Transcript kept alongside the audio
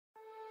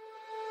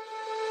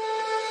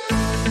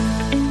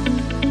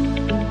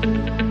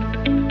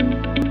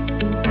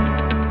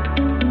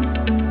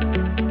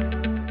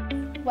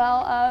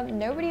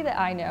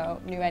I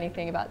knew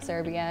anything about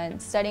Serbia.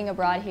 And studying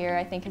abroad here,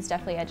 I think, has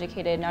definitely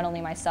educated not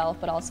only myself,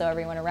 but also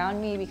everyone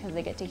around me, because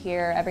they get to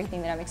hear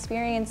everything that I'm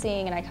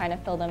experiencing, and I kind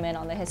of fill them in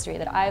on the history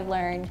that I've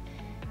learned.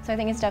 So I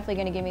think it's definitely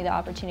going to give me the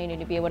opportunity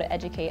to be able to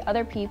educate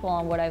other people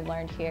on what I've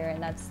learned here, and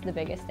that's the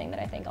biggest thing that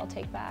I think I'll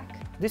take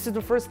back. This is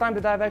the first time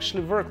that I've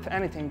actually worked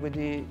anything with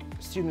the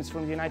students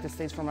from the United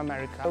States from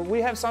America.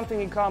 We have something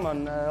in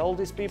common. All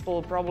these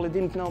people probably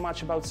didn't know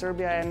much about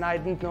Serbia, and I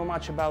didn't know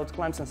much about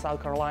Clemson,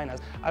 South Carolina.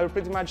 I would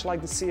pretty much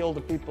like to see all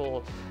the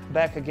people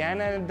back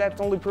again, and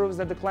that only proves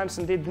that the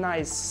Clemson did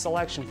nice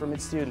selection from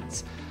its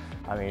students.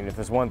 I mean, if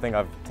there's one thing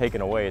I've taken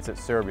away, it's that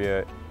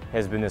Serbia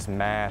has been this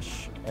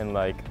mash and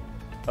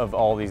of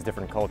all these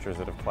different cultures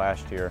that have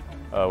clashed here,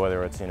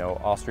 whether it's,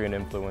 Austrian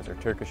influence or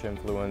Turkish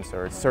influence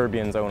or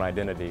Serbians' own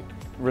identity.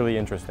 Really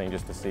interesting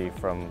just to see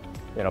from,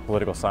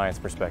 political science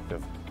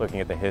perspective, looking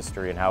at the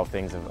history and how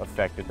things have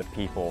affected the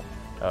people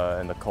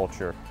and the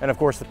culture. And of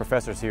course, the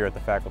professors here at the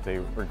faculty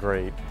were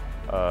great.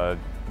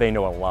 They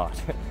know a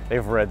lot.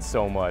 They've read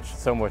so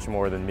much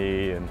more than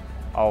me and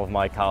all of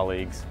my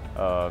colleagues.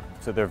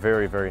 So they're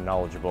very, very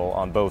knowledgeable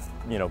on both,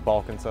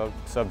 Balkan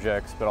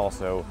subjects, but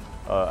also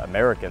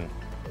American.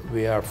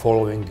 We are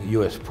following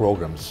US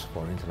programs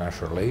for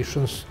international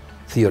relations,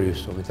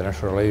 theories of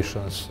international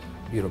relations,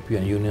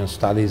 European Union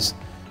studies,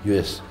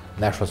 US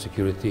national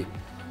security,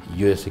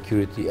 US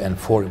security and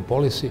foreign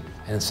policy,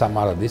 and some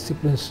other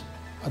disciplines.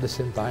 At the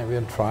same time, we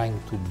are trying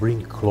to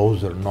bring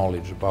closer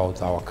knowledge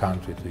about our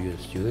country to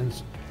US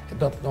students,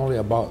 and not only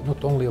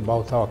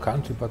about our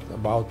country, but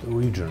about the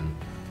region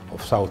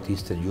of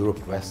Southeastern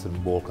Europe, Western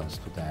Balkans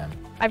to them.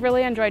 I've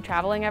really enjoyed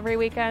traveling every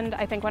weekend.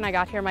 I think when I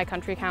got here my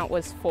country count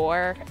was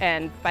 4,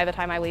 and by the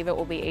time I leave it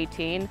will be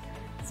 18.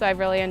 So I've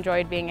really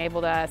enjoyed being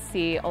able to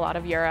see a lot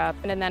of Europe.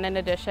 And then in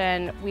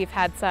addition, we've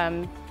had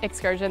some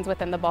excursions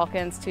within the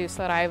Balkans to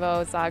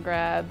Sarajevo,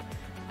 Zagreb,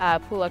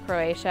 Pula,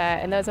 Croatia,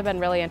 and those have been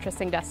really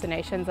interesting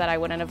destinations that I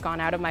wouldn't have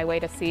gone out of my way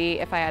to see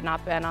if I had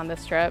not been on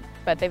this trip,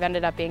 but they've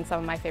ended up being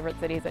some of my favorite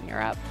cities in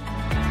Europe.